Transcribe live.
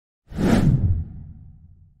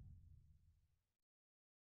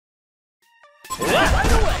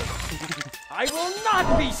I will not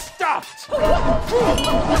be stopped.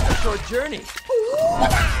 A short journey.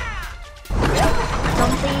 โจ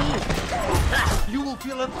มตี You will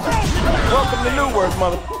feel a Welcome to New World,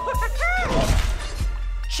 mother.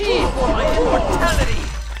 Chi for my immortality.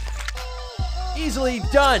 Easily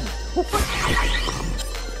done.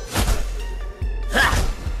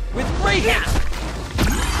 With great haste.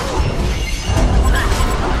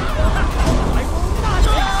 I will not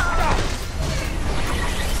be stopped.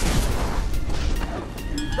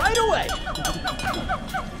 Right away.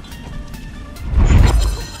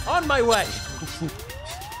 On my way.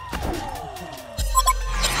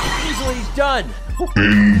 Easily done.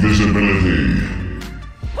 Invisibility.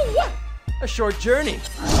 A short journey.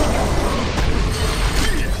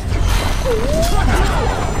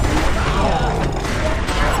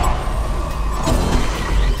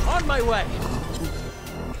 On my way.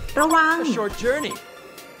 ระวัง A short journey.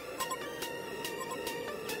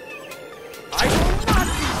 I will not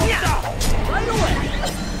be stopped. Right away.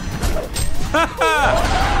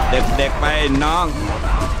 เด็กๆไปน้อง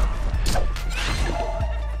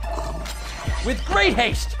With great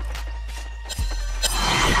haste.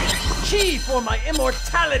 Chi for my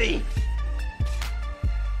immortality.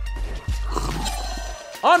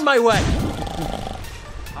 On my way.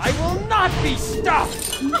 I will not be stopped.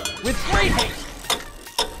 With great haste.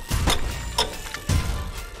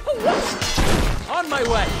 On my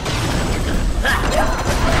way.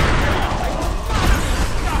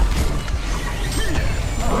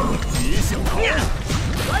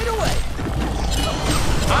 Right away.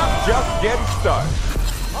 I'm just getting started.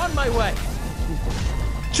 On my way.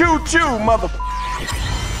 Choo-choo, mother.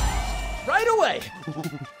 Right away.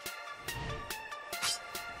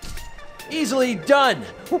 Easily done.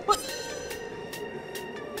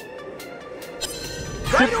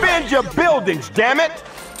 Defend your buildings, damn it!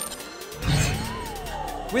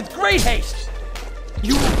 With great haste.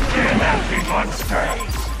 You Nasty monster.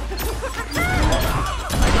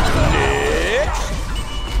 Next.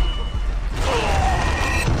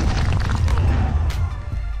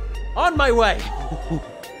 On my way.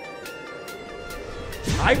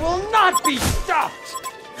 I will not be stopped.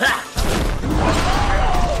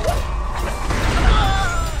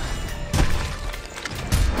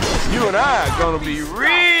 You and I are gonna be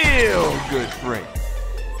real good friends.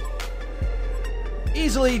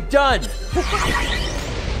 Easily done.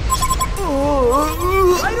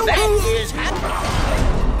 Right away. That is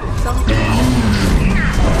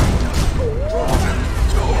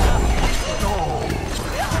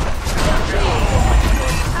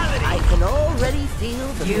I can already feel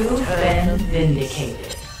the You've been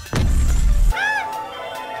vindicated.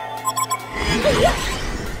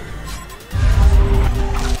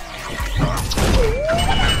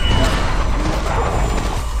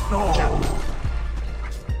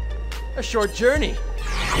 A short journey.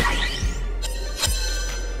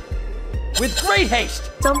 With great haste.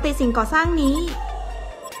 โจมตีสิ่งก่อสร้างนี้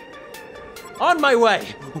On my way.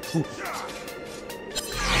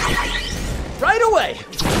 Right away.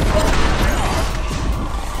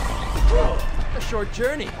 A short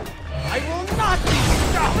journey. I will not be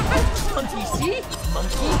stopped. Monkey see,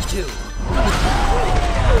 monkey do.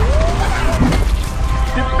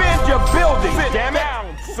 Defend your buildings, damn it! Down,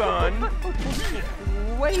 son.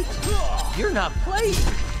 Wait, you're not playing.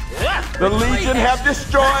 The Legion have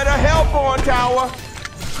destroyed a Hellborn tower.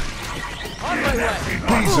 On my way.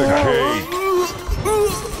 Piece of cake.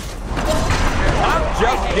 I'm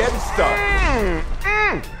just getting started.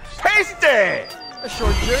 Tasty! A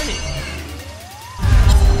short journey.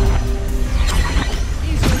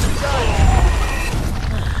 Easily done.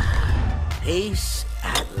 Peace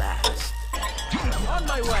at last. On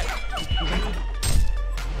my way.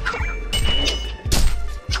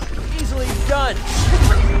 Easily done.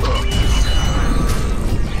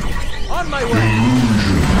 On my way.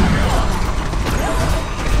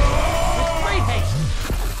 With great haste.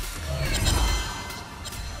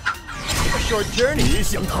 A short journey.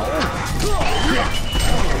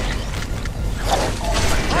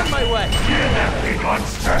 On my way. Nasty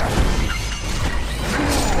monster.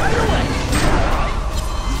 Right away.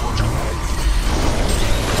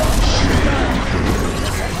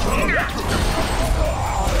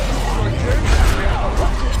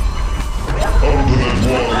 Ultimate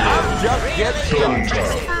warrior. I'm just getting started.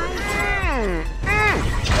 Showtime.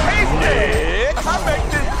 Tasty! I make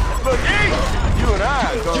this look easy. You and I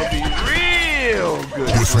are gonna be real good.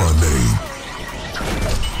 What's my name?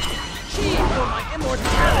 Chi for my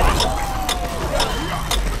immortality.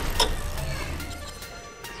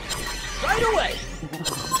 Right away.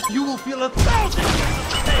 You will feel 1,000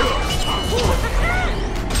 years of pain.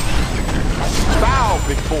 Bow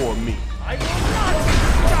before me. I I will not be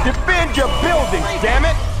stopped. Defend your buildings, damn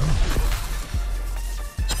it!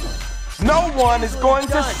 No one is going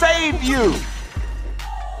to save you!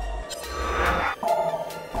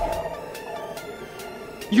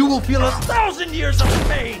 You will feel 1,000 years of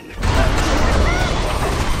pain.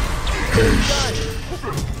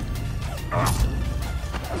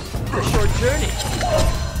 A short journey.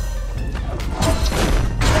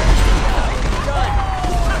 Done.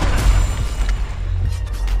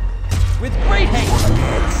 With great haste.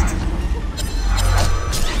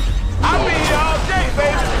 I'll be here all day,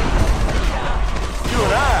 baby! You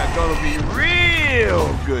and I are gonna be real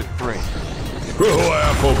good friends.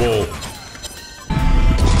 Laughable.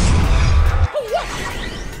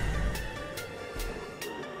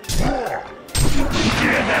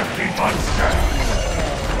 Get empty monster.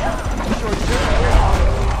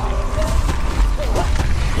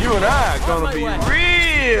 You and I are gonna be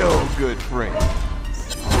real good friends.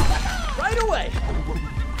 Right away.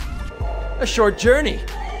 A short journey.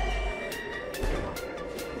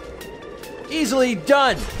 Easily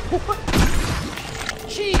done.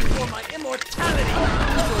 Achieve for my immortality.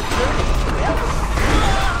 Short journey.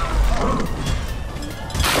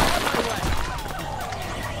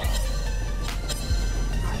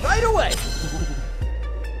 Right away.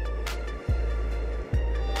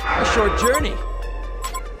 A short journey.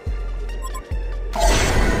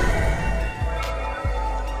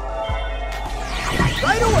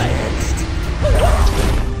 Right away.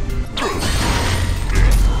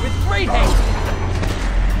 With great haste.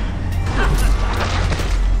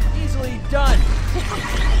 Easily done.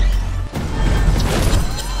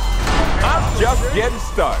 I'm just getting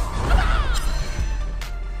started.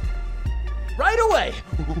 Right away.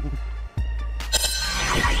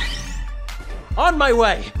 On my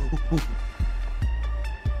way.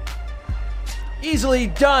 Easily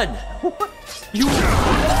done. You.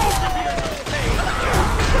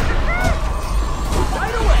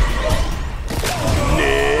 Right away.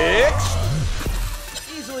 Next!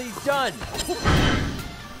 Easily done.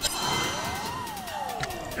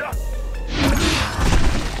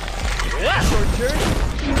 Short journey.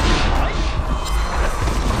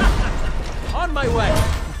 On my way.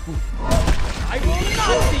 I will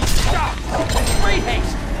not be stopped. With great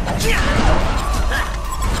haste.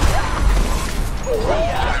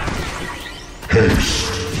 Haste.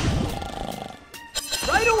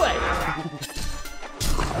 Right away.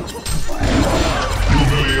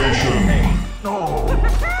 Humiliation.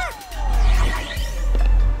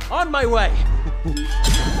 On my way.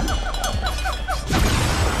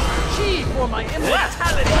 Achieve for my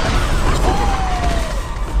immortality.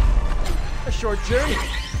 A short journey.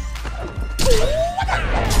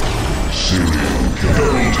 Serial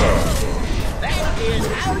double tap. That is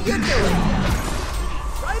how you do it.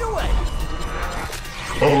 Right away.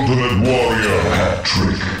 Ultimate warrior hat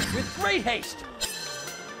trick. With great haste.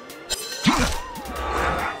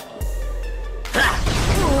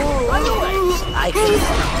 Right away. I can.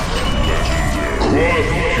 Quad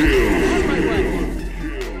kill.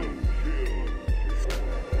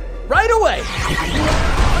 Right away.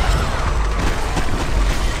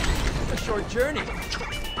 A short journey.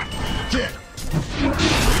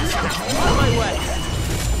 On my way.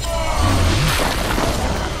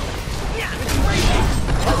 With great haste.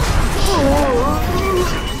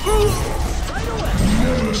 Right away.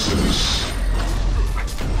 Nemesis.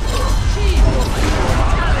 Achieve for my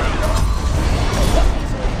immortality.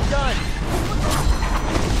 Easily done.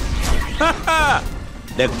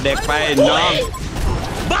 เด็กๆไปน้อง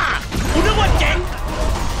บ้าคุณนึกว่าเจ๋ง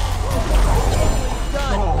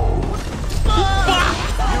บ้า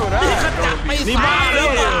You and I are gonna be นี่บ้าหรือ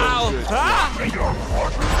เปล่า good ฮะ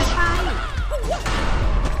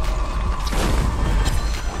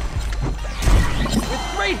With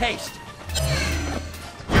great haste.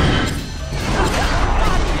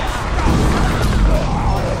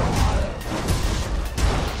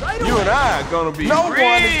 Right You away. and I are gonna be No real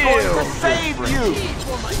one is going to good save friends. you. Achieve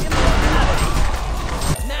for my immortality.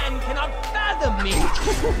 Man cannot fathom me.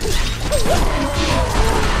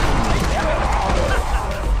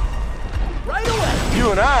 Right away. You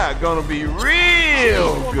and I are gonna be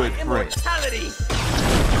real For good my friends. immortality.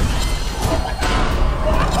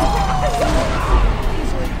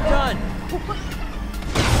 Easily done.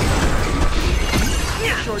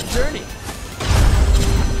 Short journey.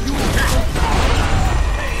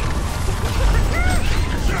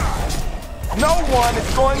 No one is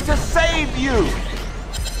going to save you.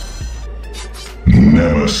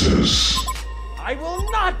 Nemesis. I will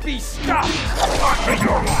not be stopped. With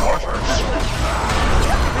your waters.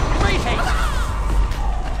 With great haste.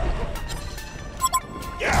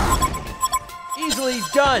 Easily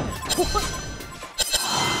done. On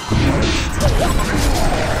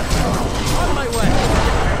my way.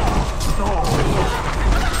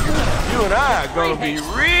 You and I are gonna be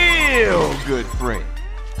real good friends.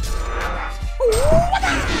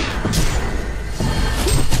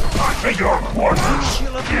 Back to your quarters, you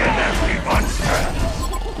nasty monster.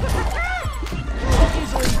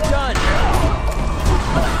 Easily done.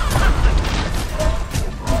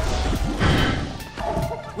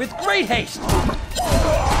 With great haste.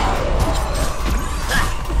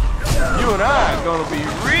 You and I are gonna be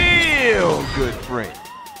real good friends.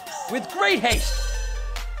 With great haste.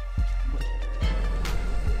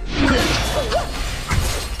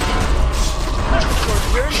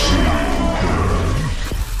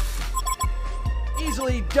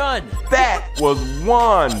 Easily done. That was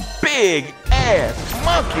one big ass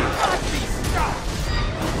monkey.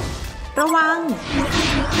 ระวัง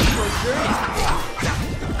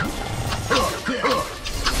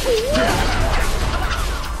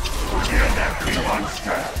Nasty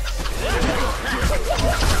monster.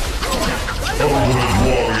 Ultimate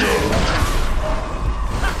warrior.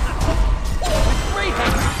 Great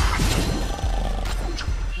haste.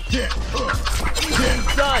 Easily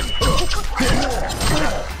done.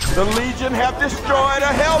 The Legion have destroyed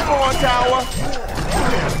a Hellborn tower.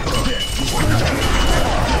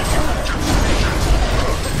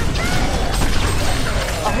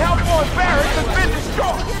 A Hellborn barracks has been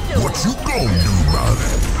destroyed. What you gonna do about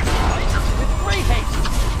it? With great haste.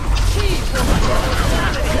 Cheese for my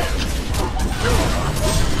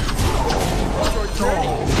Your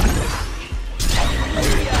journey.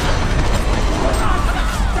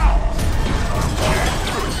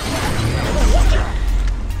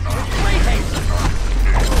 With great haste.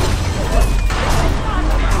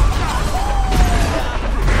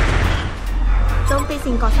โจมตี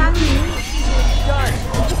สิ่งก่อสร้างนี้ Done.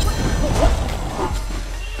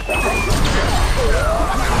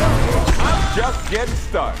 Just getting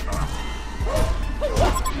started.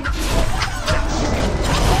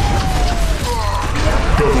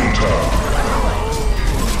 Double tap.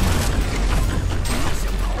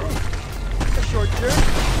 A short journey.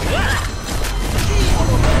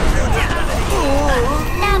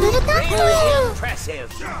 Impressive.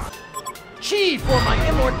 Chi for my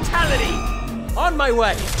immortality. On my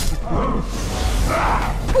way.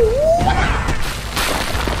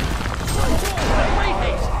 Great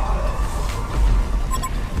haste.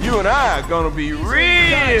 You and I are gonna be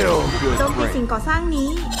real good โจมตีสิ่ง friends. ก่อสร้างนี้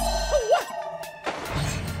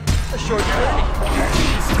A short journey.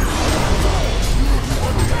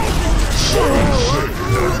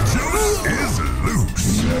 Is loose.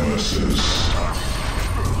 Nemesis.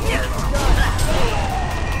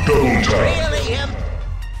 Double tap. Really him?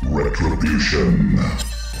 Retribution.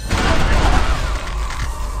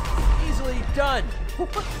 Easily done.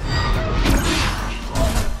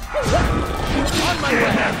 On my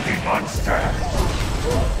way. Nasty monster.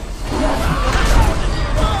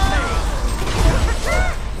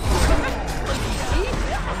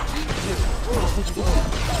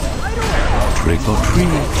 Trick or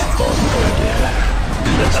treat.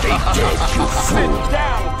 Sit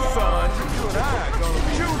down, son. You and I are gonna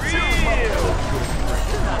be real good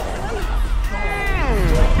friends.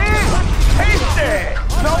 Tasty!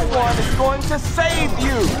 No one is going to save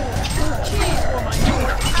you.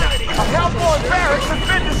 A Hellborn barracks has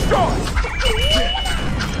been destroyed.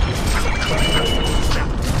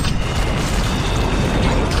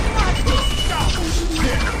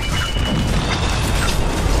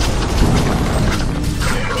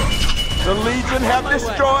 The Legion have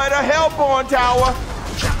destroyed a Hellborn tower.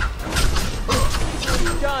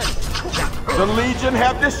 Done. The Legion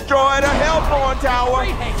have destroyed a Hellborn tower.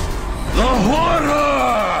 Great haste. The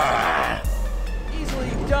horror!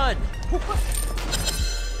 Easily done.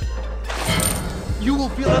 You will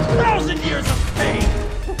feel 1,000 years of pain.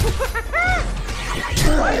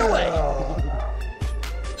 Right away.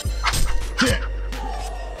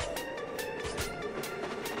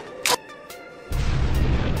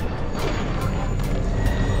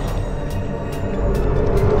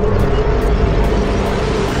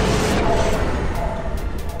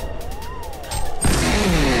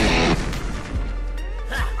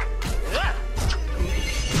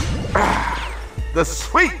 The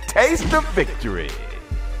sweet taste of victory.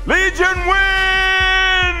 Legion wins!